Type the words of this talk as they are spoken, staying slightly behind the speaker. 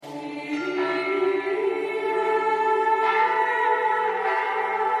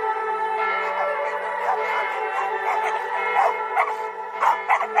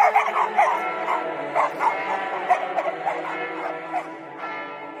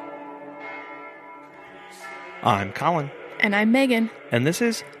I'm Colin. And I'm Megan. And this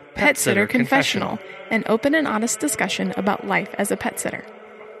is Pet Sitter Confessional, an open and honest discussion about life as a pet sitter.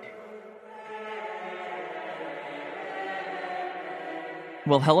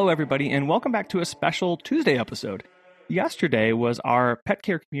 Well, hello everybody, and welcome back to a special Tuesday episode. Yesterday was our Pet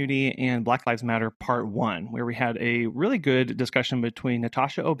Care Community and Black Lives Matter Part 1, where we had a really good discussion between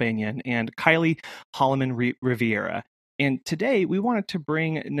Natasha O'Banion and Kylie Holloman-Riviera. And today we wanted to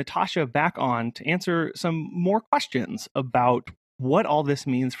bring Natasha back on to answer some more questions about what all this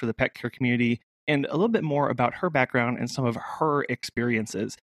means for the pet care community and a little bit more about her background and some of her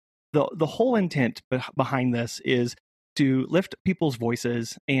experiences. The whole intent behind this is to lift people's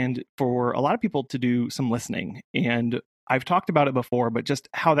voices and for a lot of people to do some listening. And I've talked about it before, but just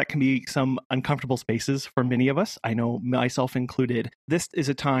how that can be some uncomfortable spaces for many of us, I know myself included. This is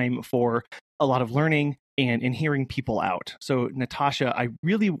a time for a lot of learning and in hearing people out. So Natasha, I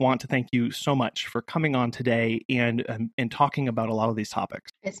really want to thank you so much for coming on today and talking about a lot of these topics.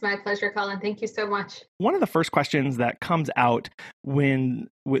 It's my pleasure, Colin. Thank you so much. One of the first questions that comes out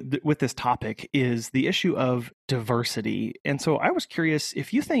with this topic is the issue of diversity. And so I was curious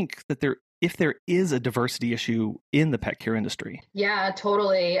if you think that if there is a diversity issue in the pet care industry. Yeah,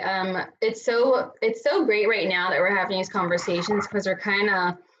 totally. It's so great right now that we're having these conversations because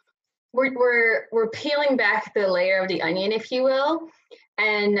we're peeling back the layer of the onion, if you will.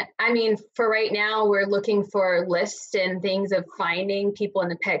 And I mean, for right now, we're looking for lists and things of finding people in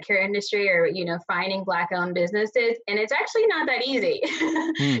the pet care industry or, finding Black-owned businesses. And it's actually not that easy.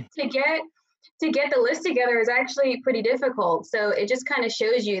 To get the list together is actually pretty difficult. So it just kind of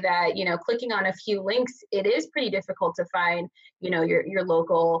shows you that, clicking on a few links, it is pretty difficult to find, your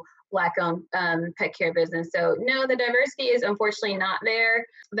local Black-owned pet care business. So no, the diversity is unfortunately not there.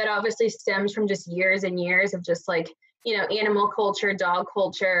 That obviously stems from just years and years of just animal culture, dog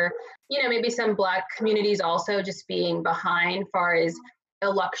culture, maybe some Black communities also just being behind far as a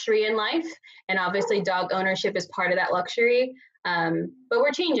luxury in life. And obviously dog ownership is part of that luxury. But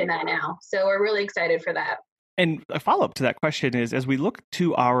we're changing that now. So we're really excited for that. And a follow-up to that question is, as we look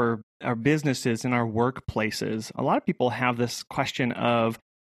to our businesses and our workplaces, a lot of people have this question of,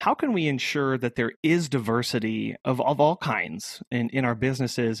 how can we ensure that there is diversity of all kinds in our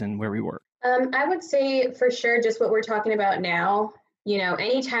businesses and where we work? I would say for sure, just what we're talking about now,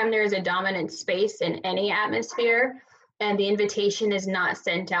 anytime there's a dominant space in any atmosphere and the invitation is not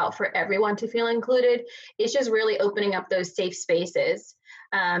sent out for everyone to feel included, it's just really opening up those safe spaces.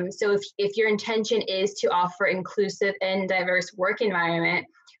 So if your intention is to offer inclusive and diverse work environment,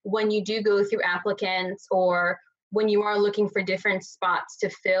 when you do go through applicants or when you are looking for different spots to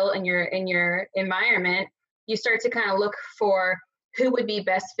fill in your environment, you start to kind of look for who would be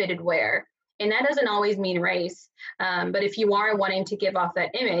best fitted where. And that doesn't always mean race. But if you are wanting to give off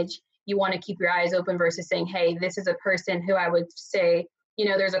that image, you want to keep your eyes open versus saying, hey, this is a person who I would say,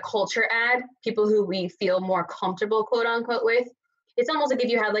 there's a culture ad, people who we feel more comfortable, quote unquote, with. It's almost like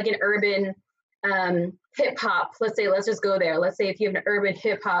if you had like an urban hip hop, let's just go there. Let's say if you have an urban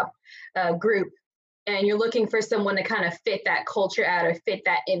hip hop group, and you're looking for someone to kind of fit that culture ad or fit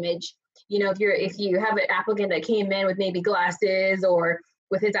that image. If you have an applicant that came in with maybe glasses or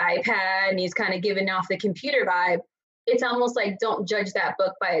with his iPad and he's kind of giving off the computer vibe, it's almost like don't judge that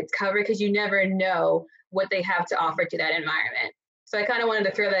book by its cover because you never know what they have to offer to that environment. So I kind of wanted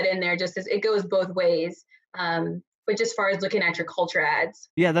to throw that in there just as it goes both ways. But just as far as looking at your culture ads.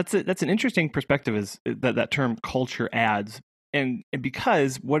 Yeah, that's an interesting perspective is that term culture ads. And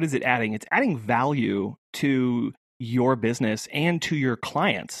because what is it adding? It's adding value to your business and to your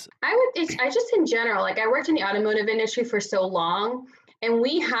clients. I just in general, I worked in the automotive industry for so long, and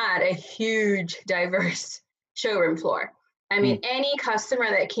we had a huge, diverse showroom floor. I mean, any customer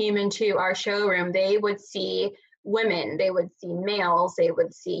that came into our showroom, they would see women, they would see males, they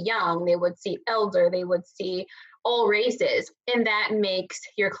would see young, they would see elder, they would see all races, and that makes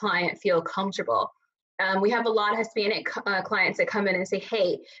your client feel comfortable. We have a lot of Hispanic clients that come in and say,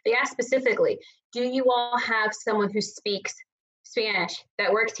 hey, they ask specifically, do you all have someone who speaks Spanish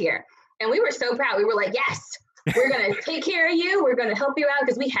that works here? And we were so proud. We were like, yes, we're going to take care of you. We're going to help you out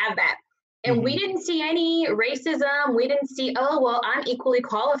because we have that. And we didn't see any racism. We didn't see, oh, well, I'm equally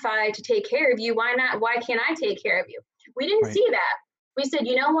qualified to take care of you. Why not? Why can't I take care of you? We didn't see that. We said,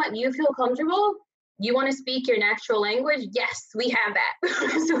 you know what? You feel comfortable. You want to speak your natural language? Yes, we have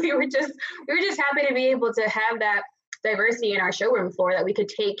that. So we were just happy to be able to have that diversity in our showroom floor that we could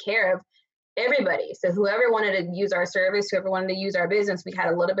take care of everybody. So whoever wanted to use our service, whoever wanted to use our business, we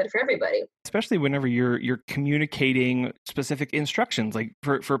had a little bit for everybody. Especially whenever you're communicating specific instructions, like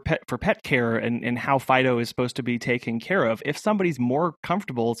for pet care and how Fido is supposed to be taken care of. If somebody's more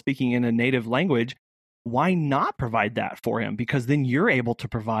comfortable speaking in a native language, why not provide that for him? Because then you're able to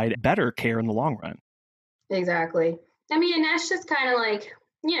provide better care in the long run. Exactly. I mean, and that's just kind of like,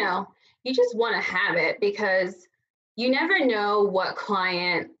 you just want to have it because you never know what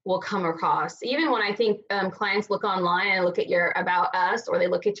client will come across. Even when I think clients look online and look at your About Us, or they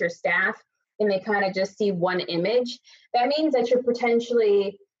look at your staff and they kind of just see one image, that means that you're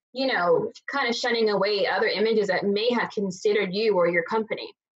potentially, kind of shunning away other images that may have considered you or your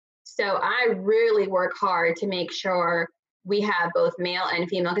company. So I really work hard to make sure we have both male and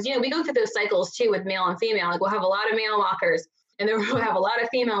female, because, we go through those cycles too with male and female. Like, we'll have a lot of male walkers and then we'll have a lot of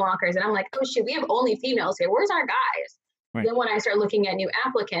female walkers. And I'm like, oh shoot, we have only females here. Where's our guys? Right. Then when I start looking at new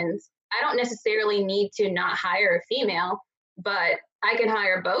applicants, I don't necessarily need to not hire a female, but I can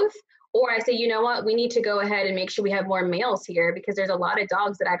hire both. Or I say, you know what, we need to go ahead and make sure we have more males here, because there's a lot of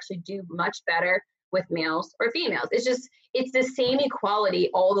dogs that actually do much better with males or females. It's the same equality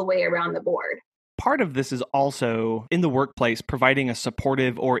all the way around the board. Part of this is also in the workplace, providing a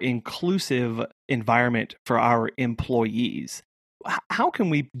supportive or inclusive environment for our employees. How can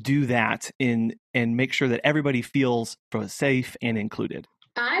we do that and make sure that everybody feels safe and included?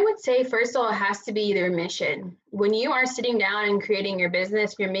 I would say, first of all, it has to be their mission. When you are sitting down and creating your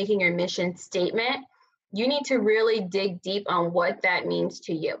business, you're making your mission statement, you need to really dig deep on what that means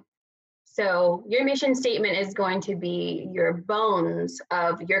to you. So your mission statement is going to be your bones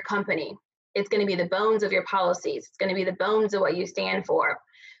of your company. It's going to be the bones of your policies. It's going to be the bones of what you stand for.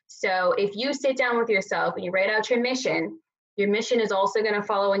 So if you sit down with yourself and you write out your mission is also going to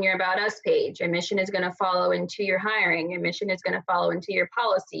follow in your About Us page. Your mission is going to follow into your hiring. Your mission is going to follow into your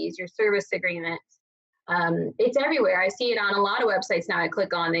policies, your service agreements. It's everywhere. I see it on a lot of websites now I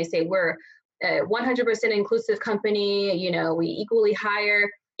click on. They say we're a 100% inclusive company. We equally hire.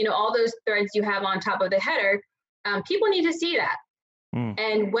 All those threads you have on top of the header. People need to see that.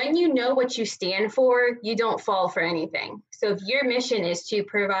 And when you know what you stand for, you don't fall for anything. So if your mission is to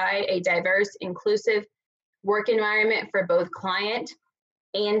provide a diverse, inclusive work environment for both client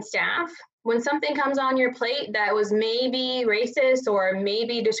and staff, when something comes on your plate that was maybe racist or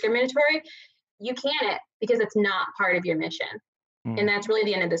maybe discriminatory, you can it, because it's not part of your mission. And that's really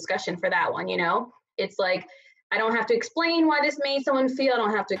the end of the discussion for that one. It's like, I don't have to explain why this made someone feel. I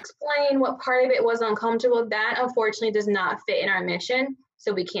don't have to explain what part of it was uncomfortable. That unfortunately does not fit in our mission,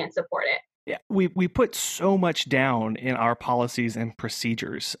 so we can't support it. Yeah, we put so much down in our policies and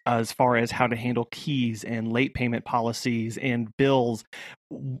procedures as far as how to handle keys and late payment policies and bills.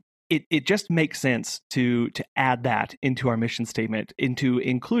 It just makes sense to add that into our mission statement and to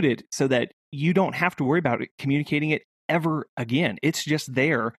include it so that you don't have to worry about it, communicating it ever again. It's just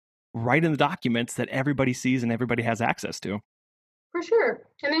there right in the documents that everybody sees and everybody has access to. For sure.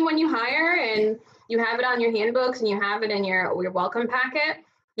 And then when you hire and you have it on your handbooks and you have it in your welcome packet,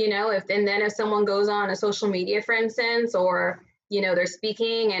 if someone goes on a social media, for instance, or, they're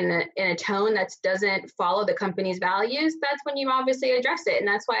speaking in a tone that doesn't follow the company's values, that's when you obviously address it. And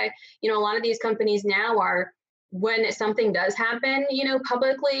that's why, a lot of these companies now are, when something does happen,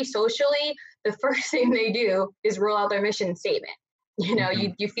 publicly, socially, the first thing they do is roll out their mission statement.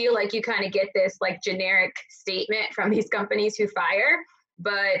 You feel like you kind of get this like generic statement from these companies who fire.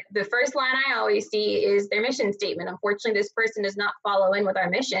 But the first line I always see is their mission statement. Unfortunately, this person does not follow in with our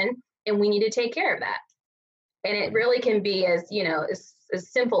mission, and we need to take care of that. And it really can be as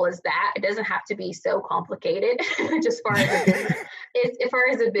simple as that. It doesn't have to be so complicated, just far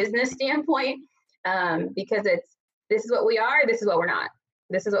as a business standpoint, because this is what we are, this is what we're not.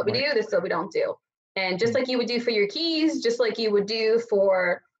 This is what we do, this is what we don't do. And just like you would do for your keys, just like you would do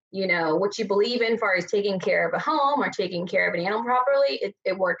for what you believe in, far as taking care of a home or taking care of an animal properly,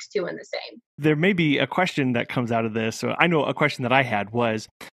 it works too in the same. There may be a question that comes out of this. So I know a question that I had was,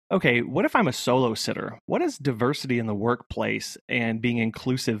 okay, what if I'm a solo sitter? What does diversity in the workplace and being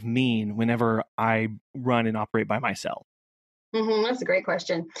inclusive mean whenever I run and operate by myself? That's a great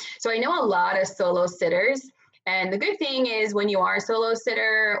question. So I know a lot of solo sitters. And the good thing is when you are a solo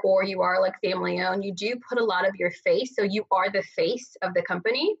sitter or you are like family owned, you do put a lot of your face. So you are the face of the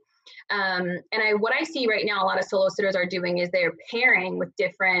company. What I see right now, a lot of solo sitters are doing is they're pairing with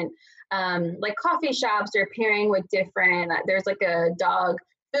different, like coffee shops, they're pairing with different, there's like a dog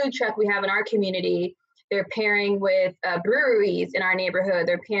food truck we have in our community. They're pairing with breweries in our neighborhood.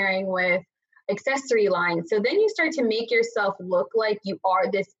 They're pairing with accessory lines. So then you start to make yourself look like you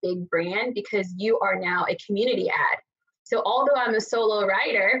are this big brand because you are now a community ad. So although I'm a solo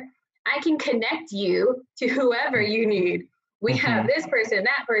writer, I can connect you to whoever you need. We have this person,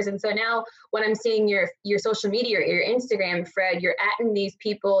 that person. So now when I'm seeing your social media or your Instagram, Fred, you're atting these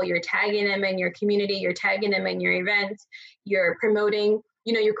people, you're tagging them in your community, you're tagging them in your events, you're promoting,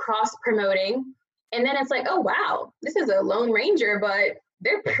 you're cross promoting. And then it's like, oh, wow, this is a Lone Ranger, but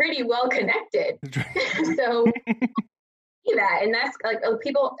they're pretty well connected. So that, and that's like,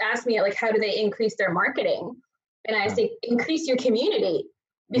 people ask me like, how do they increase their marketing? And I say, increase your community,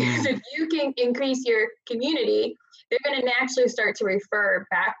 because if you can increase your community, they're going to naturally start to refer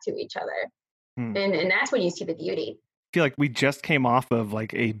back to each other. And that's when you see the beauty. I feel like we just came off of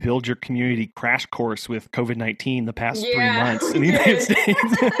like a build your community crash course with COVID-19 the past 3 months in the United States.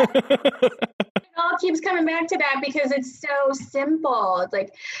 It all keeps coming back to that because it's so simple. It's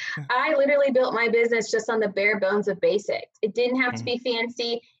like, I literally built my business just on the bare bones of basics. It didn't have to be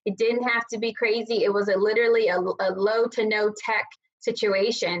fancy. It didn't have to be crazy. It was literally a low to no tech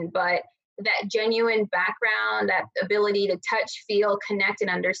situation, but that genuine background, that ability to touch, feel, connect, and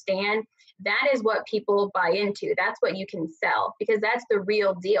understand, that is what people buy into. That's what you can sell, because that's the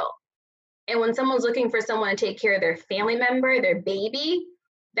real deal. And when someone's looking for someone to take care of their family member, their baby,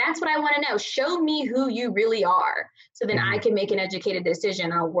 that's what I want to know. Show me who you really are, so then I can make an educated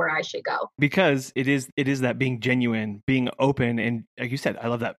decision on where I should go. Because it is that being genuine, being open, and like you said, I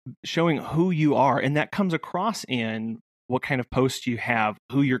love that, showing who you are, and that comes across in what kind of posts you have,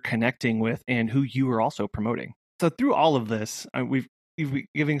 who you're connecting with, and who you are also promoting. So through all of this, we've been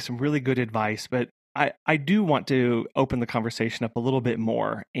giving some really good advice, but I do want to open the conversation up a little bit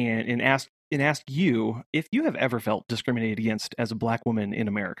more and ask you if you have ever felt discriminated against as a Black woman in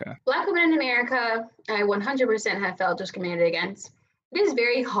America. Black women in America, I 100% have felt discriminated against. It is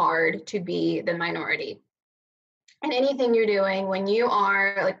very hard to be the minority. And anything you're doing, when you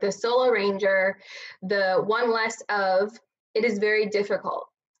are like the solo ranger, the one less of, it is very difficult.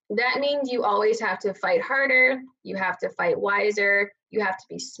 That means you always have to fight harder. You have to fight wiser. You have to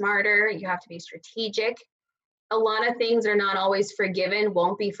be smarter. You have to be strategic. A lot of things are not always forgiven,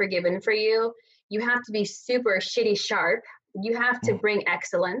 won't be forgiven for you. You have to be super shitty sharp. You have to bring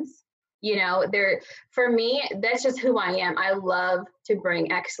excellence. You know, for me, that's just who I am. I love to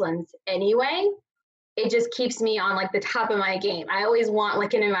bring excellence anyway. It just keeps me on like the top of my game. I always want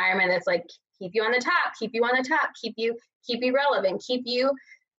like an environment that's like, keep you on the top, keep you on the top, keep you relevant, keep you,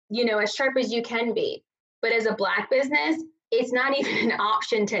 as sharp as you can be. But as a Black business, it's not even an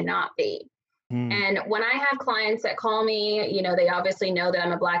option to not be. And when I have clients that call me, they obviously know that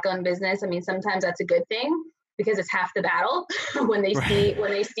I'm a Black owned business. I mean, sometimes that's a good thing because it's half the battle when they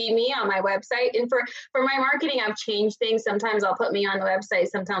see me on my website. And for my marketing, I've changed things. Sometimes I'll put me on the website.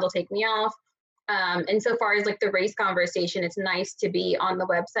 Sometimes I'll take me off. And so far as like the race conversation, it's nice to be on the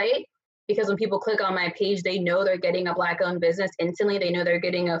website, because when people click on my page, they know they're getting a Black owned business instantly. They know they're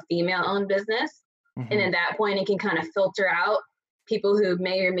getting a female owned business. And at that point, it can kind of filter out people who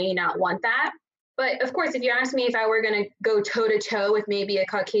may or may not want that. But of course, if you ask me if I were going to go toe to toe with maybe a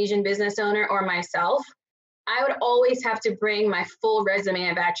Caucasian business owner or myself, I would always have to bring my full resume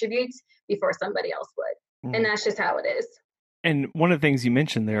of attributes before somebody else would. And that's just how it is. And one of the things you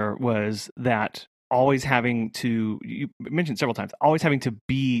mentioned there was that always having to, you mentioned several times, always having to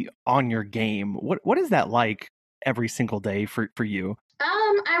be on your game. What is that like every single day for you?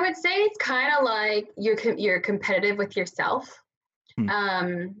 I would say it's kind of like you're competitive with yourself.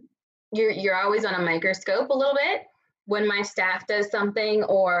 You're always on a microscope a little bit. When my staff does something,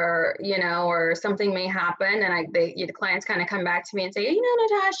 or something may happen, and the clients kind of come back to me and say,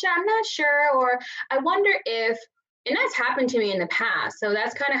 Natasha, I'm not sure, or I wonder if, and that's happened to me in the past. So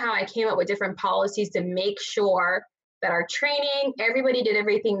that's kind of how I came up with different policies to make sure that our training, everybody did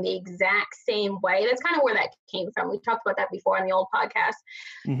everything the exact same way. That's kind of where that came from. We talked about that before on the old podcast.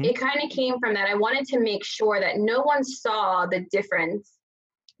 It kind of came from that. I wanted to make sure that no one saw the difference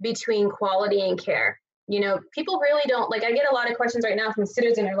between quality and care. People really don't, like, I get a lot of questions right now from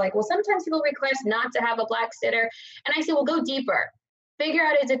sitters, and they're like, well, sometimes people request not to have a Black sitter. And I say, well, go deeper. Figure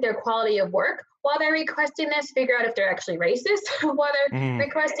out, is it their quality of work while they're requesting this? Figure out if they're actually racist while they're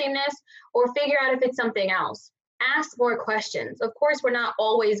requesting this, or figure out if it's something else. Ask more questions. Of course, we're not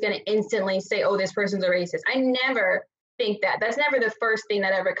always going to instantly say, oh, this person's a racist. I never think that. That's never the first thing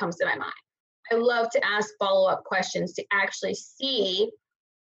that ever comes to my mind. I love to ask follow-up questions to actually see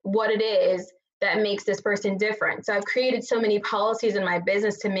what it is that makes this person different. So I've created so many policies in my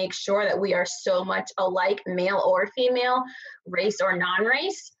business to make sure that we are so much alike, male or female, race or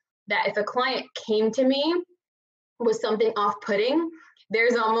non-race, that if a client came to me with something off-putting,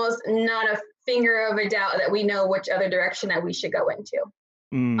 there's almost not a finger of a doubt that we know which other direction that we should go into.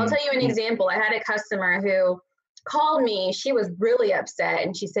 I'll tell you an example. I had a customer who called me. She was really upset,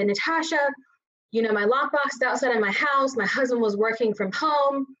 and she said, Natasha, my lockbox is outside of my house. My husband was working from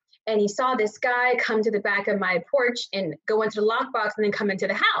home, and he saw this guy come to the back of my porch and go into the lockbox and then come into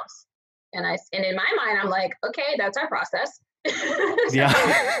the house. And in my mind, I'm like, okay, that's our process. So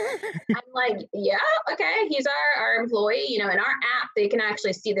I'm like, yeah, okay, he's our employee. You know, in our app, they can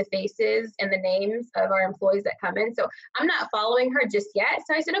actually see the faces and the names of our employees that come in. So I'm not following her just yet.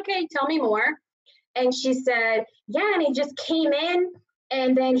 So I said, okay, tell me more. And she said, yeah, and he just came in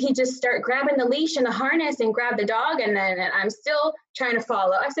and then he just started grabbing the leash and the harness and grabbed the dog. And then I'm still trying to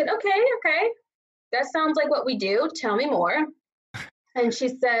follow. I said, okay, that sounds like what we do. Tell me more. And she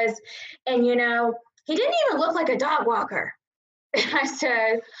says, and you know, he didn't even look like a dog walker. And I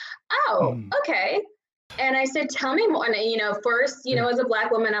said, oh, okay. And I said, tell me more. And, you know, first, you know, as a Black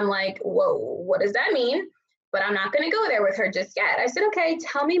woman, I'm like, whoa, what does that mean? But I'm not going to go there with her just yet. I said, okay,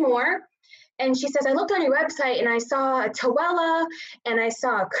 tell me more. And she says, I looked on your website and I saw a Tawella and I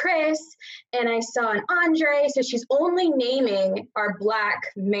saw a Chris and I saw an Andre. So she's only naming our Black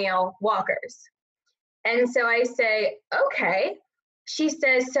male walkers. And so I say, okay. She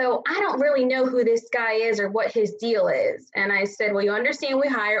says, so I don't really know who this guy is or what his deal is. And I said, well, you understand we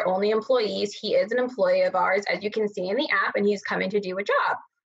hire only employees. He is an employee of ours, as you can see in the app, and he's coming to do a job.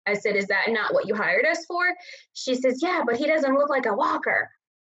 I said, is that not what you hired us for? She says, yeah, but he doesn't look like a walker.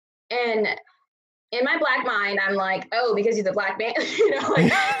 And in my Black mind, I'm like, oh, because he's a Black man, you know,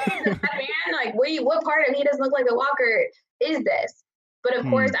 like, he's a Black man, like, what part of he doesn't look like a walker is this? But of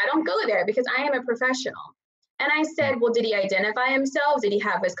course, I don't go there because I am a professional. And I said, well, did he identify himself? Did he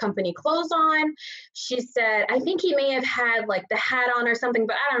have his company clothes on? She said, I think he may have had like the hat on or something,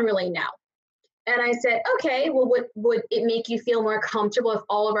 but I don't really know. And I said, okay, well, would it make you feel more comfortable if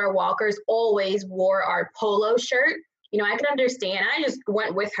all of our walkers always wore our polo shirt? You know, I can understand. I just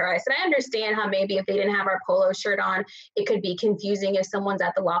went with her. I said, I understand how maybe if they didn't have our polo shirt on, it could be confusing if someone's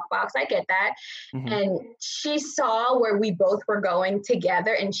at the lockbox. I get that. And she saw where we both were going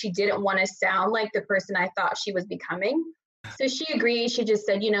together and she didn't want to sound like the person I thought she was becoming. So she agreed. She just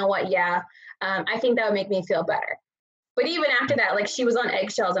said, you know what? Yeah, I think that would make me feel better. But even after that, like she was on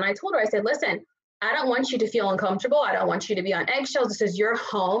eggshells. And I told her, I said, listen, I don't want you to feel uncomfortable. I don't want you to be on eggshells. This is your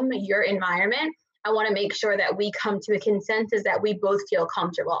home, your environment. I want to make sure that we come to a consensus that we both feel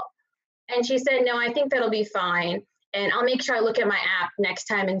comfortable. And she said, no, I think that'll be fine. And I'll make sure I look at my app next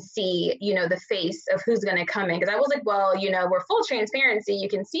time and see, you know, the face of who's going to come in. Because I was like, well, you know, we're full transparency. You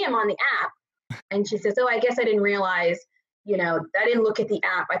can see him on the app. And she says, oh, I guess I didn't realize, you know, I didn't look at the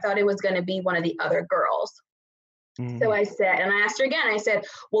app. I thought it was going to be one of the other girls. So I said, and I asked her again, I said,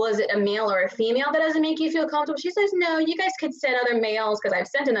 well, is it a male or a female that doesn't make you feel comfortable? She says, no, you guys could send other males because I've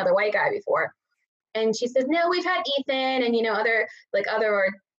sent another white guy before. And she says, no, we've had Ethan and, you know, other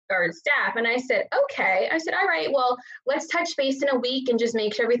our staff. And I said, okay. I said, all right, well, let's touch base in a week and just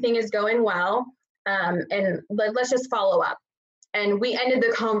make sure everything is going well. And let's just follow up. And we ended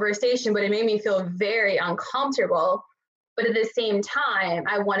the conversation, but it made me feel very uncomfortable. But at the same time,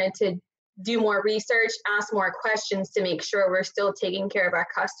 I wanted to do more research, ask more questions to make sure we're still taking care of our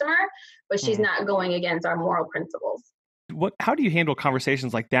customer, but she's not going against our moral principles. How do you handle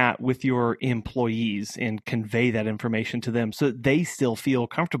conversations like that with your employees and convey that information to them so that they still feel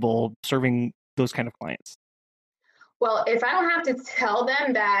comfortable serving those kind of clients? Well, if I don't have to tell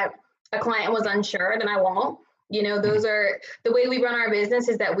them that a client was unsure, then I won't. You know, those are the way we run our business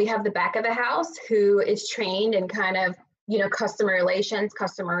is that we have the back of the house who is trained in kind of, you know, customer relations,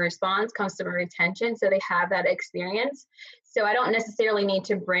 customer response, customer retention. So they have that experience. So I don't necessarily need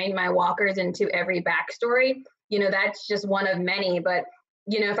to bring my walkers into every backstory. You know, that's just one of many. But,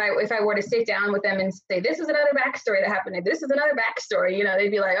 you know, if I were to sit down with them and say, this is another backstory that happened, this is another backstory, you know, they'd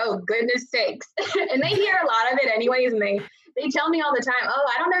be like, oh, goodness sakes. And they hear a lot of it anyways. And they tell me all the time, oh,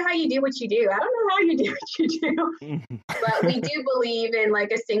 I don't know how you do what you do. I don't know how you do what you do. But we do believe in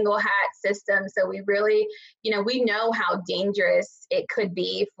like a single hat system. So we really, you know, we know how dangerous it could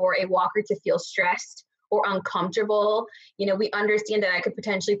be for a walker to feel stressed or uncomfortable. You know, we understand that I could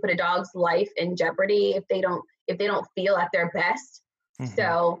potentially put a dog's life in jeopardy if they don't feel at their best.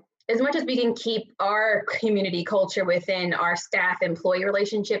 So as much as we can keep our community culture within our staff employee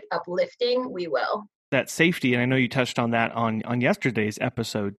relationship uplifting, we will. That safety, and I know you touched on that on yesterday's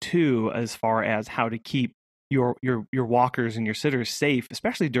episode too, as far as how to keep your walkers and your sitters safe,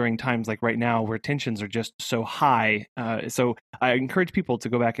 especially during times like right now where tensions are just so high. So I encourage people to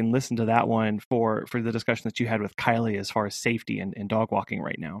go back and listen to that one for the discussion that you had with Kylie as far as safety and dog walking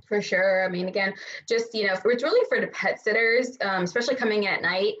right now. For sure. I mean, again, just, you know, it's really for the pet sitters, especially coming at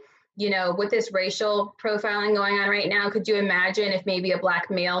night. You know, with this racial profiling going on right now, could you imagine if maybe a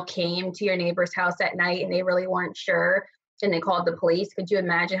Black male came to your neighbor's house at night and they really weren't sure and they called the police? Could you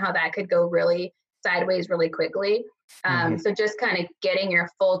imagine how that could go really sideways really quickly? So just kind of getting your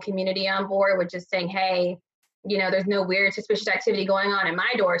full community on board with just saying, hey, There's no weird suspicious activity going on in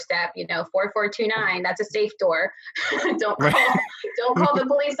my doorstep, 4429, that's a safe door. Don't call the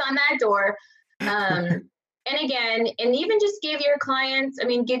police on that door. And again, and even just give your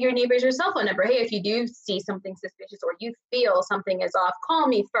give your neighbors your cell phone number. Hey, if you do see something suspicious or you feel something is off, call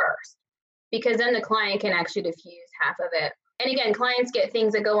me first, because then the client can actually diffuse half of it. And again, clients get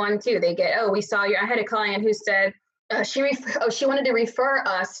things that go on too. They get, I had a client who said she wanted to refer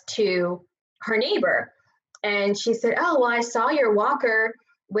us to her neighbor. And she said, I saw your walker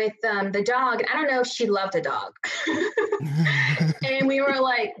with the dog. I don't know if she loved the dog. And we were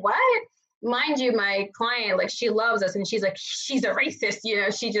like, what? Mind you, my client, she loves us. And she's like, she's a racist.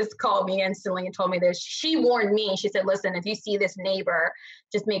 She just called me instantly and told me this. She warned me. She said, listen, if you see this neighbor,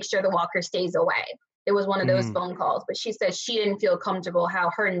 just make sure the walker stays away. It was one of those phone calls. But she said she didn't feel comfortable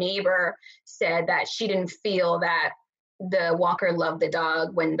how her neighbor said that she didn't feel that the walker loved the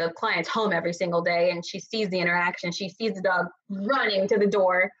dog when the client's home every single day and she sees the interaction. She sees the dog running to the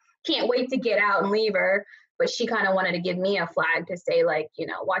door, can't wait to get out and leave her. But she kind of wanted to give me a flag to say,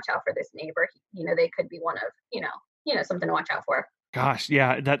 watch out for this neighbor. They could be one of, something to watch out for. Gosh,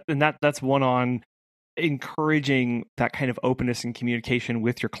 yeah, that's one on encouraging that kind of openness and communication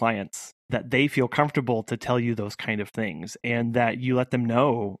with your clients, that they feel comfortable to tell you those kind of things and that you let them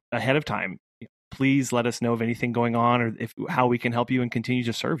know ahead of time. Please let us know of anything going on or how we can help you and continue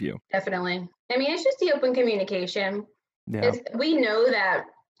to serve you. Definitely. It's just the open communication. Yeah. We know that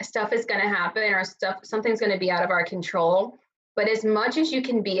stuff is going to happen or something's going to be out of our control. But as much as you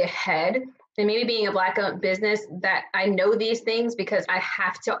can be ahead, and maybe being a Black-owned business, that I know these things because I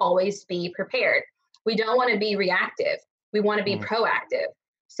have to always be prepared. We don't want to be reactive. We want to be proactive.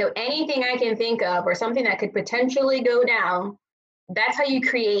 So anything I can think of or something that could potentially go down, that's how you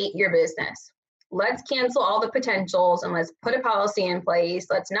create your business. Let's cancel all the potentials and let's put a policy in place.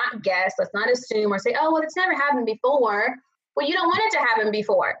 Let's not guess. Let's not assume or say, it's never happened before. Well, you don't want it to happen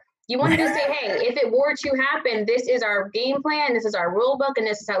before. You want to say, hey, if it were to happen, this is our game plan, this is our rule book, and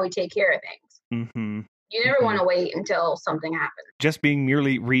this is how we take care of things. Mm-hmm. You never want to wait until something happens. Just being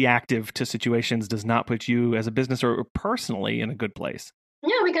merely reactive to situations does not put you as a business or personally in a good place.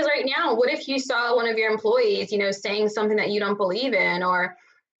 Yeah, because right now, what if you saw one of your employees, saying something that you don't believe in or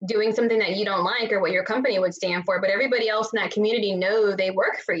doing something that you don't like or what your company would stand for, but everybody else in that community know they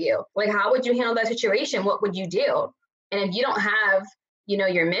work for you? How would you handle that situation? What would you do? And if you don't have,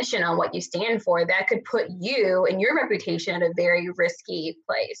 your mission on what you stand for, that could put you and your reputation in a very risky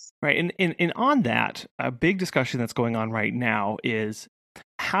place. Right. And on that, a big discussion that's going on right now is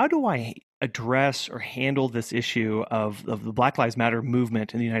how do I address or handle this issue of the Black Lives Matter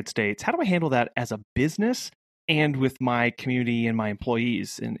movement in the United States? How do I handle that as a business and with my community and my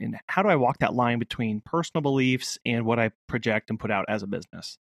employees? And how do I walk that line between personal beliefs and what I project and put out as a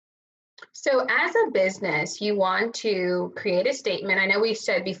business? So as a business, you want to create a statement. I know we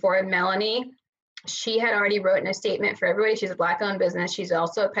said before, Melanie, she had already written a statement for everybody. She's a Black-owned business. She's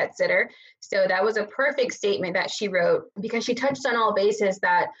also a pet sitter. So that was a perfect statement that she wrote because she touched on all bases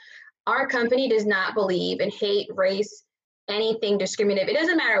that our company does not believe in hate, race, anything discriminative. It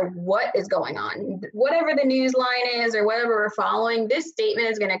doesn't matter what is going on, whatever the news line is or whatever we're following, this statement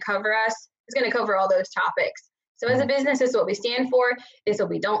is going to cover us. It's going to cover all those topics. So as a business, this is what we stand for. This is what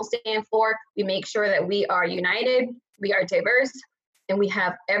we don't stand for. We make sure that we are united, we are diverse, and we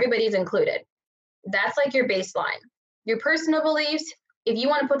have everybody's included. That's your baseline. Your personal beliefs, if you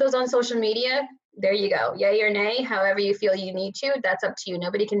want to put those on social media, there you go. Yay or nay, however you feel you need to, that's up to you.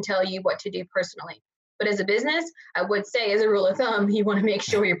 Nobody can tell you what to do personally. But as a business, I would say as a rule of thumb, you want to make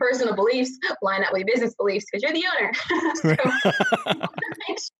sure your personal beliefs line up with business beliefs because you're the owner. So you want to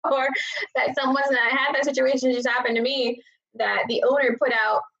make sure that I had that situation just happened to me, that the owner put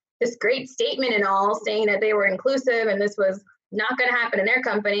out this great statement and all saying that they were inclusive and this was not going to happen in their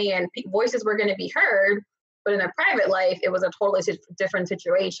company and voices were going to be heard. But in their private life, it was a totally different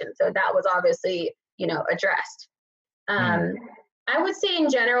situation. So that was obviously, addressed. I would say in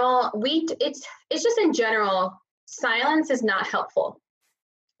general, it's just in general, silence is not helpful.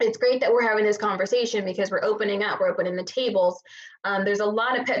 It's great that we're having this conversation because we're opening the tables. There's a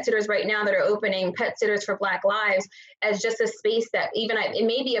lot of pet sitters right now that are opening Pet Sitters for Black Lives as just a space that it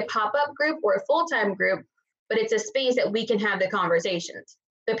may be a pop-up group or a full-time group, but it's a space that we can have the conversations.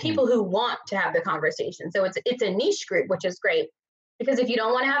 The people who want to have the conversation. So it's a niche group, which is great. Because if you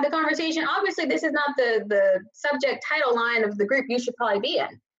don't want to have the conversation, obviously this is not the subject title line of the group you should probably be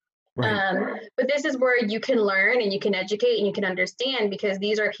in. Right. But this is where you can learn and you can educate and you can understand because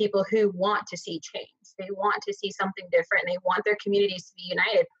these are people who want to see change. They want to see something different. They want their communities to be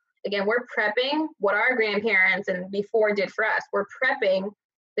united. Again, we're prepping what our grandparents and before did for us. We're prepping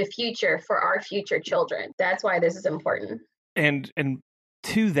the future for our future children. That's why this is important. And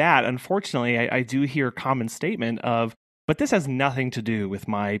to that, unfortunately, I do hear a common statement of, but this has nothing to do with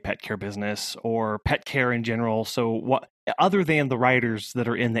my pet care business or pet care in general. So what, other than the riders that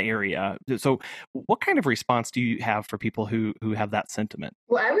are in the area? So what kind of response do you have for people who have that sentiment?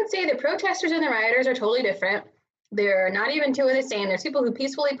 Well, I would say the protesters and the rioters are totally different. They're not even two of the same. There's people who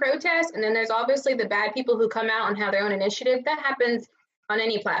peacefully protest, and then there's obviously the bad people who come out and have their own initiative. That happens on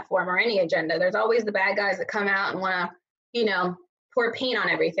any platform or any agenda. There's always the bad guys that come out and want to, pour paint on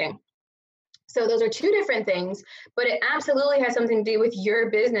everything. So those are two different things, but it absolutely has something to do with your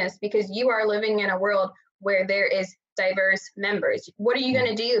business because you are living in a world where there is diverse members. What are you going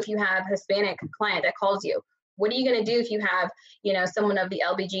to do if you have a Hispanic client that calls you? What are you going to do if you have, someone of the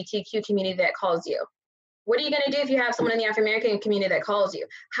LGBTQ community that calls you? What are you going to do if you have someone in the African American community that calls you?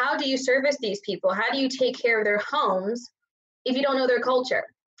 How do you service these people? How do you take care of their homes if you don't know their culture?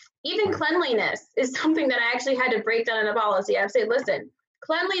 Even cleanliness is something that I actually had to break down in a policy. I've said, listen,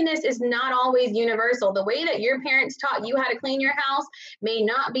 cleanliness is not always universal. The way that your parents taught you how to clean your house may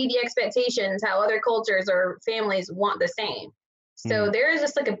not be the expectations how other cultures or families want the same. So there is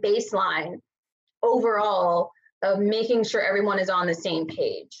just like a baseline overall of making sure everyone is on the same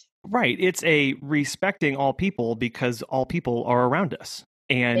page. Right. It's a respecting all people because all people are around us,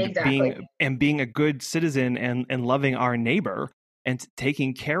 and being a good citizen and loving our neighbor and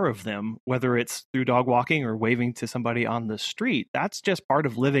taking care of them, whether it's through dog walking or waving to somebody on the street. That's just part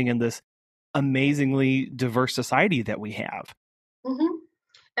of living in this amazingly diverse society that we have. Mm-hmm.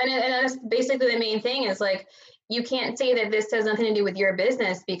 And that's basically the main thing is like, you can't say that this has nothing to do with your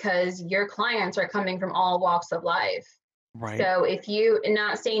business because your clients are coming from all walks of life. Right. So if you,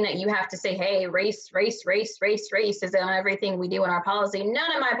 not saying that you have to say, hey, race is on everything we do in our policy.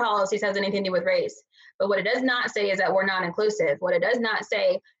 None of my policies has anything to do with race. But what it does not say is that we're not inclusive. What it does not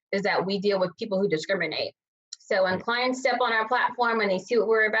say is that we deal with people who discriminate. So when clients step on our platform and they see what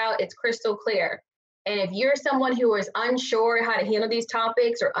we're about, it's crystal clear. And if you're someone who is unsure how to handle these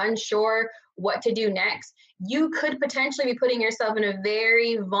topics or unsure what to do next, you could potentially be putting yourself in a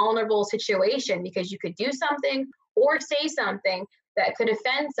very vulnerable situation because you could do something or say something that could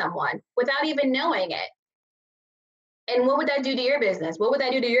offend someone without even knowing it. And what would that do to your business? What would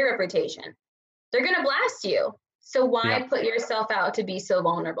that do to your reputation? They're going to blast you. So why put yourself out to be so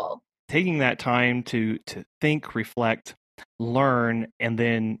vulnerable? Taking that time to think, reflect, learn, and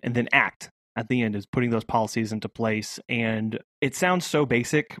then act at the end is putting those policies into place. And it sounds so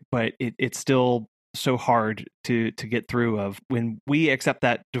basic, but it's still so hard to get through of when we accept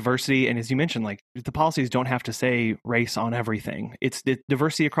that diversity. And as you mentioned, like the policies don't have to say race on everything. It's the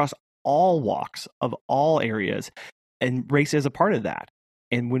diversity across all walks of all areas. And race is a part of that.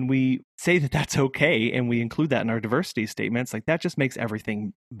 And when we say that that's okay and we include that in our diversity statements, like that just makes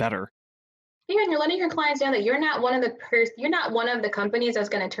everything better. Yeah, and you're letting your clients know that you're not one of the companies that's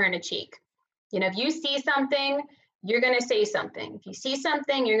going to turn a cheek. If you see something, you're going to say something. If you see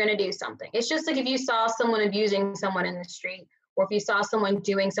something, you're going to do something. It's just like if you saw someone abusing someone in the street, or if you saw someone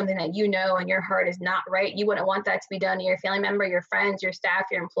doing something that and your heart is not right, you wouldn't want that to be done to your family member, your friends, your staff,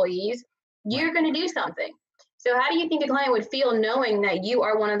 your employees. You're going to do something. So how do you think a client would feel knowing that you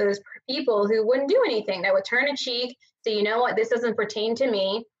are one of those people who wouldn't do anything, that would turn a cheek, say, you know what, this doesn't pertain to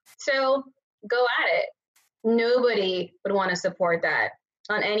me, so go at it? Nobody would want to support that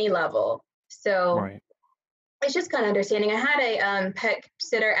on any level. So it's just kind of understanding. I had a pet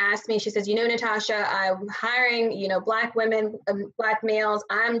sitter ask me, she says, Natasha, I'm hiring, Black women, Black males.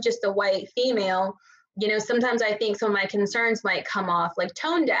 I'm just a white female. Sometimes I think some of my concerns might come off like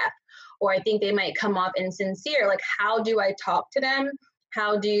tone deaf, or I think they might come off insincere. Like, how do I talk to them?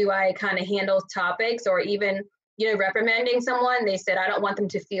 How do I kind of handle topics, or even, reprimanding someone? They said, I don't want them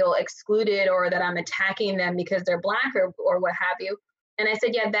to feel excluded or that I'm attacking them because they're Black or what have you. And I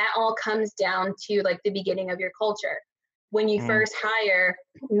said, yeah, that all comes down to like the beginning of your culture. When you first hire,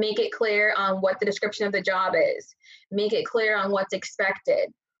 make it clear on what the description of the job is. Make it clear on what's expected.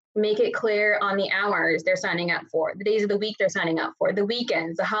 Make it clear on the hours they're signing up for, the days of the week they're signing up for, the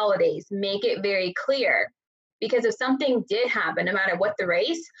weekends, the holidays. Make it very clear. Because if something did happen, no matter what the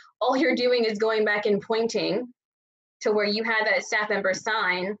race, all you're doing is going back and pointing to where you had that staff member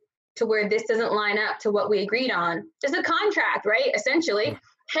sign to where this doesn't line up to what we agreed on. Just a contract, right? Essentially.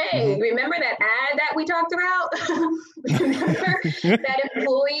 Hey, remember that ad that we talked about? Remember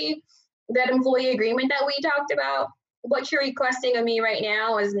that employee agreement that we talked about? What you're requesting of me right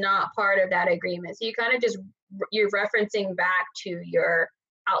now is not part of that agreement. So you kind of you're referencing back to your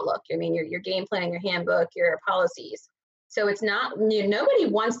outlook. I mean, your game plan, your handbook, your policies. So it's not, nobody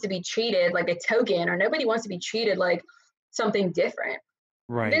wants to be treated like a token, or nobody wants to be treated like something different.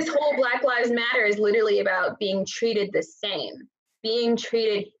 Right. This whole Black Lives Matter is literally about being treated the same, being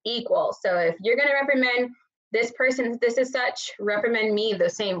treated equal. So if you're going to reprimand this person, this is such, reprimand me the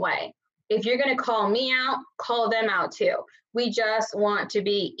same way. If you're going to call me out, call them out too. We just want to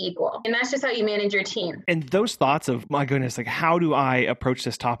be equal. And that's just how you manage your team. And those thoughts of, my goodness, like, how do I approach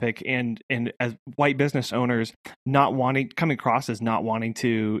this topic? And as white business owners, coming across as not wanting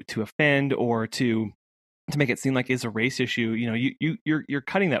to offend or to make it seem like it's a race issue. You know, you're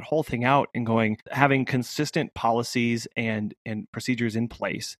cutting that whole thing out and having consistent policies and procedures in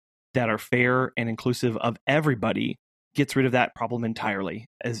place that are fair and inclusive of everybody gets rid of that problem entirely,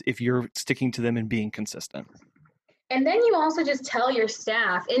 as if you're sticking to them and being consistent. And then you also just tell your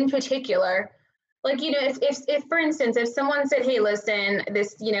staff in particular, like, you know, if for instance, if someone said, hey, listen,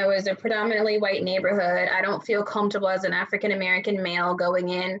 this, you know, is a predominantly white neighborhood, I don't feel comfortable as an African-American male going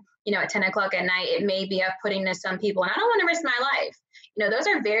in, you know, at 10 o'clock at night, it may be off-putting to some people, and I don't want to risk my life. You know, those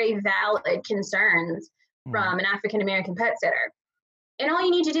are very valid concerns from an African-American pet sitter. And all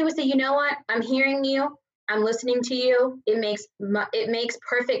you need to do is say, you know what, I'm hearing you, I'm listening to you. It makes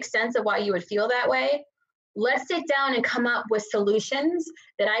perfect sense of why you would feel that way. Let's sit down and come up with solutions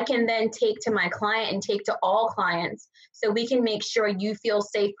that I can then take to my client and take to all clients, so we can make sure you feel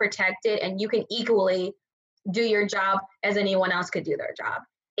safe, protected, and you can equally do your job as anyone else could do their job.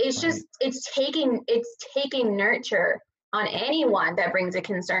 It's just, it's taking nurture on anyone that brings a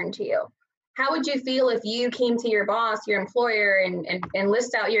concern to you. How would you feel if you came to your boss, your employer, and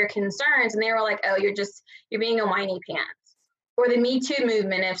list out your concerns, and they were like, oh, you're being a whiny pants? Or the Me Too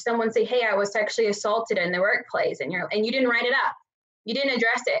movement, if someone say, hey, I was sexually assaulted in the workplace, and you didn't write it up, you didn't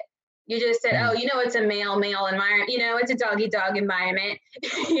address it. You just said, oh, you know, it's a male environment, you know, it's a dog environment,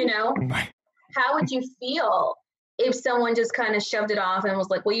 you know. How would you feel if someone just kind of shoved it off and was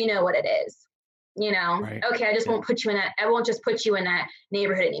like, well, you know what it is, you know, okay, I just won't put you in that. I won't just put you in that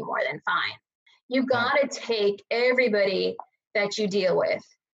neighborhood anymore. Then fine. You got to take everybody that you deal with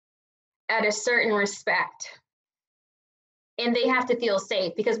at a certain respect, and they have to feel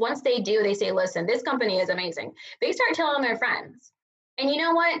safe, because once they do, they say, listen, this company is amazing. They start telling their friends. And you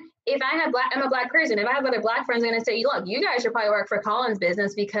know what? If I'm a Black person, if I have other Black friends, I'm going to say, look, you guys should probably work for Colin's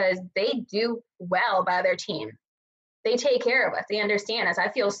business, because they do well by their team. They take care of us. They understand us. I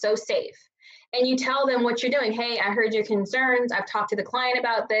feel so safe. And you tell them what you're doing. Hey, I heard your concerns. I've talked to the client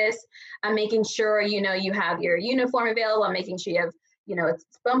about this. I'm making sure, you know, you have your uniform available. I'm making sure you have, you know, it's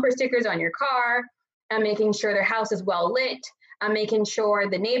bumper stickers on your car. I'm making sure their house is well lit. I'm making sure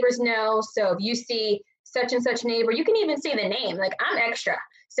the neighbors know. So if you see such and such neighbor, you can even say the name. Like, I'm extra.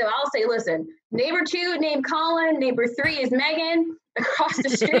 So I'll say, listen, neighbor 2 named Colin, neighbor 3 is Megan, across the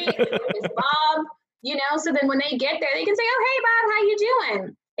street is Bob, you know. So then when they get there, they can say, oh, hey, Bob, how you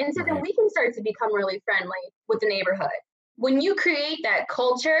doing? And so then we can start to become really friendly with the neighborhood. When you create that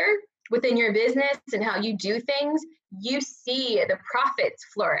culture within your business and how you do things, you see the profits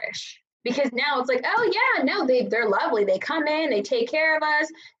flourish. Because now it's like, oh yeah, no, they're lovely. They come in, they take care of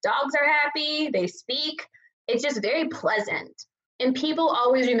us. Dogs are happy. They speak. It's just very pleasant. And people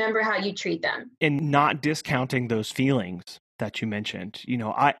always remember how you treat them. And not discounting those feelings that you mentioned. You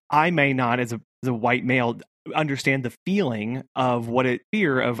know, I may not, as a white male, understand the feeling of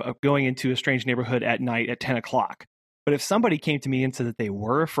fear of going into a strange neighborhood at night at 10 o'clock. But if somebody came to me and said that they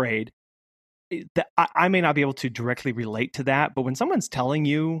were afraid, I may not be able to directly relate to that. But when someone's telling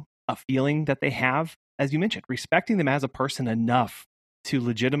you a feeling that they have, as you mentioned, respecting them as a person enough to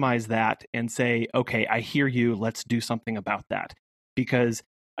legitimize that and say, okay, I hear you, let's do something about that. Because,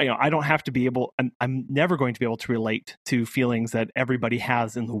 you know, I don't have to be able, I'm never going to be able to relate to feelings that everybody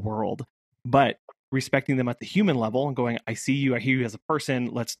has in the world, but respecting them at the human level and going, I see you, I hear you as a person,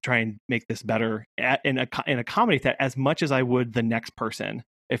 let's try and make this better and accommodate that as much as I would the next person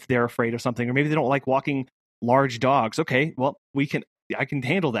if they're afraid of something, or maybe they don't like walking large dogs. Okay, well, I can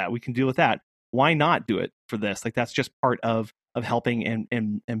handle that. We can deal with that. Why not do it for this? Like, that's just part of helping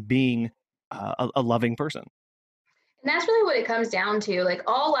and being a loving person. And that's really what it comes down to. Like,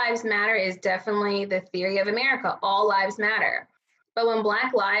 all lives matter is definitely the theory of America. All lives matter. But when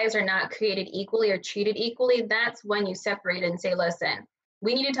Black lives are not created equally or treated equally, that's when you separate and say, listen,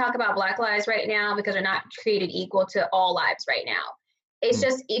 we need to talk about Black lives right now because they're not created equal to all lives right now. It's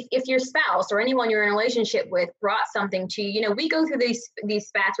just if your spouse or anyone you're in a relationship with brought something to you, you know, we go through these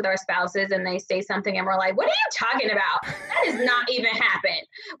spats with our spouses and they say something and we're like, what are you talking about? That does not even happen.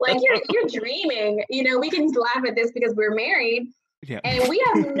 Like, you're dreaming, you know. We can laugh at this because we're married and we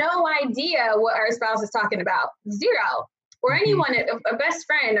have no idea what our spouse is talking about. Zero. Or anyone, a best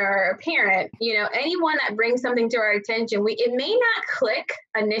friend or a parent, you know, anyone that brings something to our attention, it may not click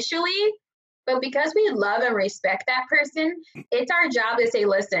initially, But because we love and respect that person, it's our job to say,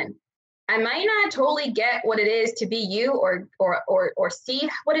 listen, I might not totally get what it is to be you or see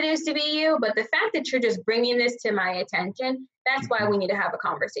what it is to be you, but the fact that you're just bringing this to my attention, that's why we need to have a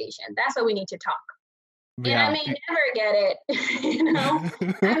conversation. That's why we need to talk. Yeah. And I may never get it, you know,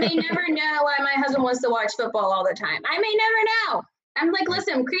 I may never know why my husband wants to watch football all the time. I may never know. I'm like,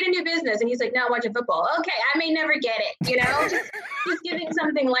 listen, create a new business. And he's like, no, I'm watching football. Okay, I may never get it, you know, just giving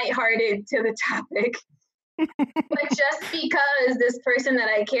something lighthearted to the topic. But just because this person that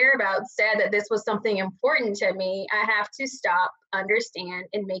I care about said that this was something important to me, I have to stop, understand,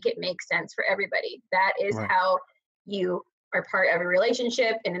 and make it make sense for everybody. That is how you are part of a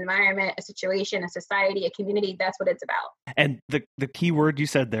relationship, an environment, a situation, a society, a community. That's what it's about. And the key word you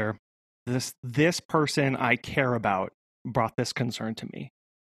said there, this person I care about brought this concern to me.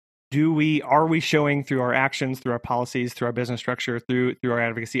 Are we showing through our actions, through our policies, through our business structure, through our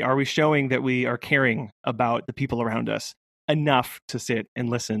advocacy, are we showing that we are caring about the people around us enough to sit and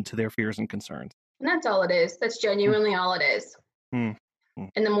listen to their fears and concerns? And that's all it is. That's genuinely all it is. And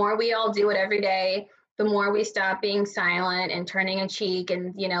the more we all do it every day, the more we stop being silent and turning a cheek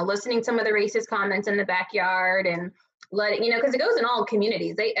and, you know, listening to some of the racist comments in the backyard and letting, you know, because it goes in all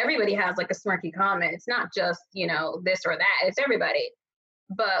communities. Everybody has like a smirky comment. It's not just, you know, this or that. It's everybody.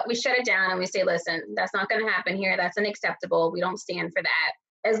 But we shut it down and we say, listen, that's not going to happen here. That's unacceptable. We don't stand for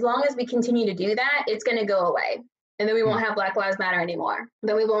that. As long as we continue to do that, it's going to go away. And then we won't have Black Lives Matter anymore.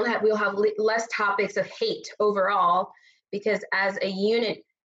 Then we'll have less topics of hate overall, because as a unit,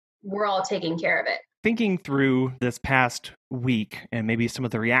 we're all taking care of it. Thinking through this past week and maybe some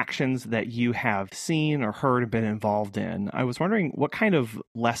of the reactions that you have seen or heard and been involved in, I was wondering what kind of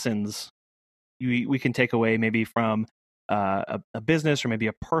lessons we can take away maybe from a business or maybe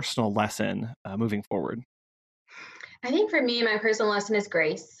a personal lesson moving forward. I think for me, my personal lesson is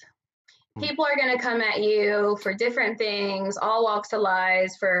grace. People are going to come at you for different things, all walks of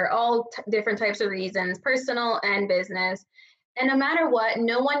lives, for all different types of reasons, personal and business. And no matter what,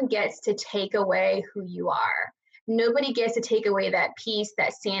 no one gets to take away who you are. Nobody gets to take away that peace,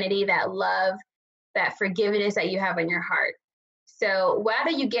 that sanity, that love, that forgiveness that you have in your heart. So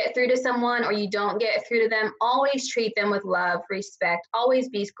whether you get through to someone or you don't get through to them, always treat them with love, respect, always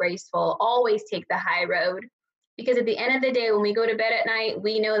be graceful, always take the high road. Because at the end of the day, when we go to bed at night,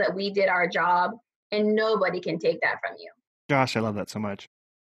 we know that we did our job and nobody can take that from you. Gosh, I love that so much.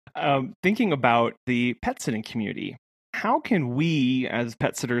 Thinking about the pet sitting community, how can we as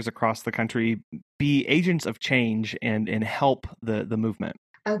pet sitters across the country be agents of change and help the movement?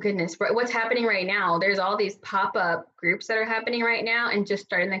 Oh, goodness. What's happening right now? There's all these pop-up groups that are happening right now and just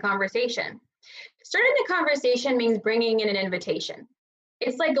starting the conversation. Starting the conversation means bringing in an invitation.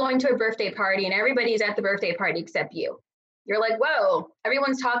 It's like going to a birthday party and everybody's at the birthday party except you. You're like, whoa,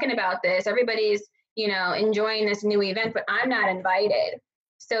 everyone's talking about this. Everybody's, you know, enjoying this new event, but I'm not invited.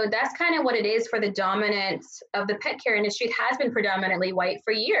 So that's kind of what it is for the dominance of the pet care industry. It has been predominantly white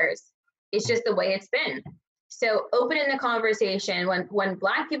for years. It's just the way it's been. So opening the conversation when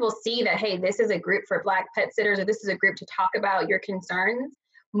Black people see that, hey, this is a group for Black pet sitters, or this is a group to talk about your concerns,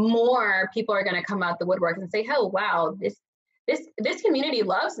 more people are going to come out the woodwork and say, oh, wow, this community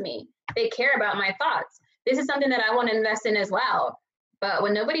loves me. They care about my thoughts. This is something that I want to invest in as well. But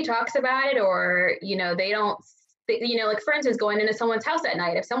when nobody talks about it, or, you know, they don't, you know, like for instance, going into someone's house at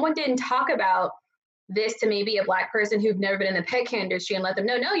night, if someone didn't talk about this to maybe a Black person who've never been in the pet care industry and let them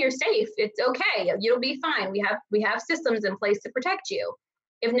know, no, you're safe. It's okay. You'll be fine. We have systems in place to protect you.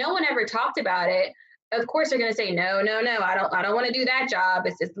 If no one ever talked about it, of course they're going to say, no, I don't want to do that job.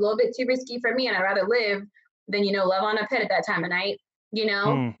 It's just a little bit too risky for me. And I'd rather live than, you know, love on a pet at that time of night. You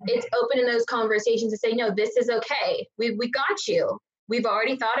know, It's opening those conversations to say, no, this is okay. We got you. We've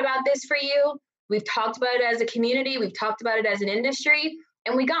already thought about this for you. We've talked about it as a community. We've talked about it as an industry,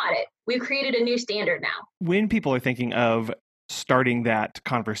 and we got it. We've created a new standard now. When people are thinking of starting that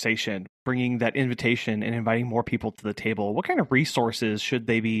conversation, bringing that invitation and inviting more people to the table, what kind of resources should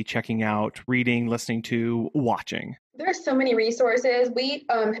they be checking out, reading, listening to, watching? There's so many resources. We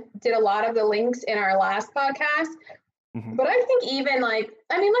did a lot of the links in our last podcast. But I think even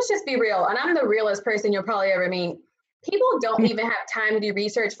let's just be real. And I'm the realest person you'll probably ever meet. People don't even have time to do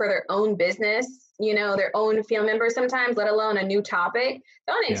research for their own business, you know, their own family members sometimes, let alone a new topic.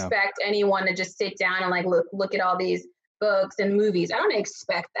 Don't expect anyone to just sit down and look at all these books and movies. I don't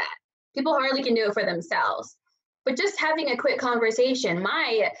expect that. People hardly can do it for themselves. But just having a quick conversation,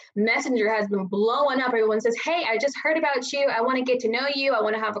 my messenger has been blowing up. Everyone says, hey, I just heard about you. I want to get to know you. I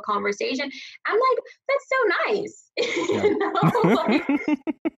want to have a conversation. I'm like, that's so nice. You know?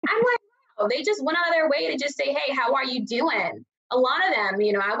 I'm like, wow, they just went out of their way to just say, hey, how are you doing? a lot of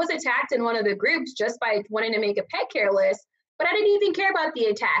them, I was attacked in one of the groups just by wanting to make a pet care list, but I didn't even care about the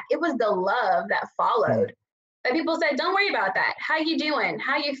attack. It was the love that followed. That people said, don't worry about that. How you doing?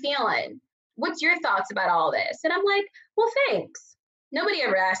 How you feeling? What's your thoughts about all this? And I'm like, well, thanks. Nobody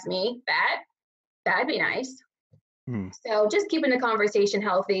ever asked me that. That'd be nice. So just keeping the conversation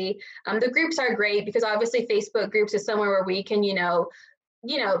healthy. The groups are great because obviously Facebook groups is somewhere where we can,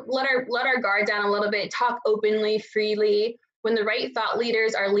 let our guard down a little bit, talk openly, freely. When the right thought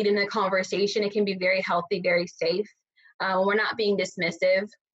leaders are leading the conversation, it can be very healthy, very safe. We're not being dismissive.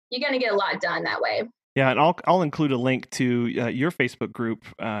 You're going to get a lot done that way. Yeah, and I'll include a link to your Facebook group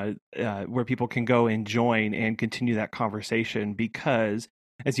where people can go and join and continue that conversation because,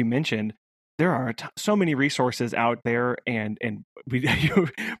 as you mentioned, there are so many resources out there, and we,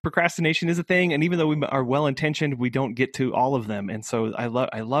 procrastination is a thing. And even though we are well intentioned, we don't get to all of them. And so I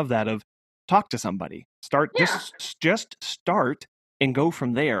love that of talk to somebody, just start and go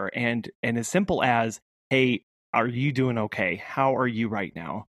from there. And as simple as, hey, are you doing okay? How are you right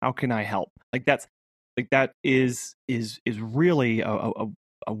now? How can I help? That is really a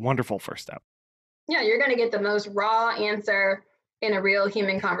wonderful first step. Yeah, you're going to get the most raw answer in a real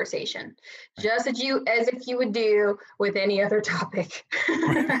human conversation, just as if you would do with any other topic.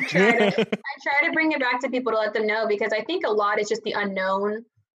 I try to bring it back to people to let them know, because I think a lot is just the unknown.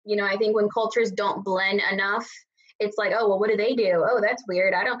 I think when cultures don't blend enough, it's like, oh, well, what do they do? Oh, that's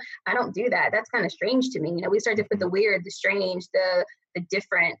weird. I don't do that. That's kind of strange to me. We start to put the weird, the strange, the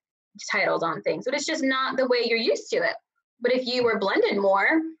different titles on things, but it's just not the way you're used to it. But if you were blended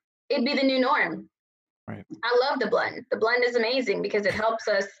more, it'd be the new norm. Right. I love the blend. The blend is amazing because it helps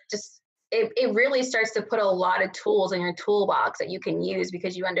us it really starts to put a lot of tools in your toolbox that you can use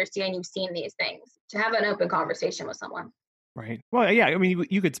because you understand, you've seen these things, to have an open conversation with someone. Right. Well, yeah, I mean,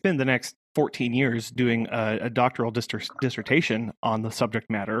 you could spend the next 14 years doing a doctoral dissertation on the subject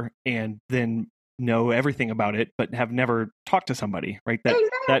matter and then know everything about it, but have never talked to somebody, right?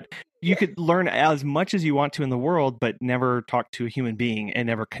 That you could learn as much as you want to in the world, but never talk to a human being and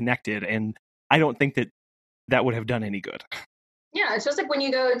never connected. And I don't think that would have done any good. Yeah, it's just like when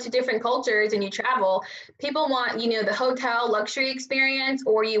you go to different cultures and you travel, people want, the hotel luxury experience,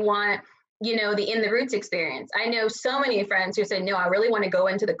 or you want, the in the roots experience. I know so many friends who say, no, I really want to go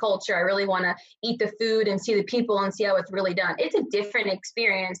into the culture. I really want to eat the food and see the people and see how it's really done. It's a different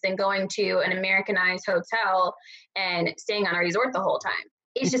experience than going to an Americanized hotel and staying on a resort the whole time.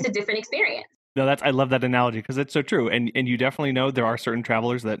 It's just a different experience. No, I love that analogy because it's so true. And you definitely know there are certain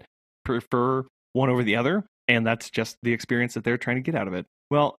travelers that prefer one over the other, and that's just the experience that they're trying to get out of it.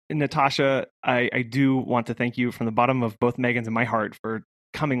 Well, Natasha, I do want to thank you from the bottom of both Megan's and my heart for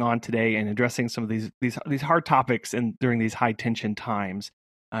coming on today and addressing some of these hard topics and during these high tension times.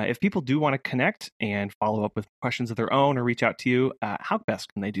 If people do want to connect and follow up with questions of their own or reach out to you, how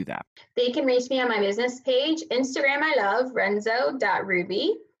best can they do that? They can reach me on my business page, Instagram I love,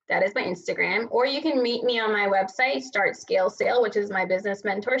 renzo.ruby. That is my Instagram. Or you can meet me on my website, Start Scale Sale, which is my business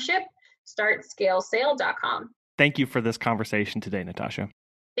mentorship, startscalesale.com. Thank you for this conversation today, Natasha.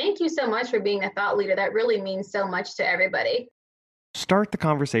 Thank you so much for being a thought leader. That really means so much to everybody. Start the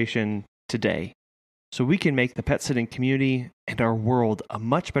conversation today so we can make the pet sitting community and our world a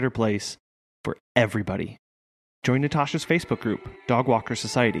much better place for everybody. Join Natasha's Facebook group, Dog Walker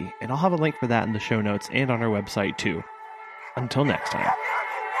Society, and I'll have a link for that in the show notes and on our website too. Until next time.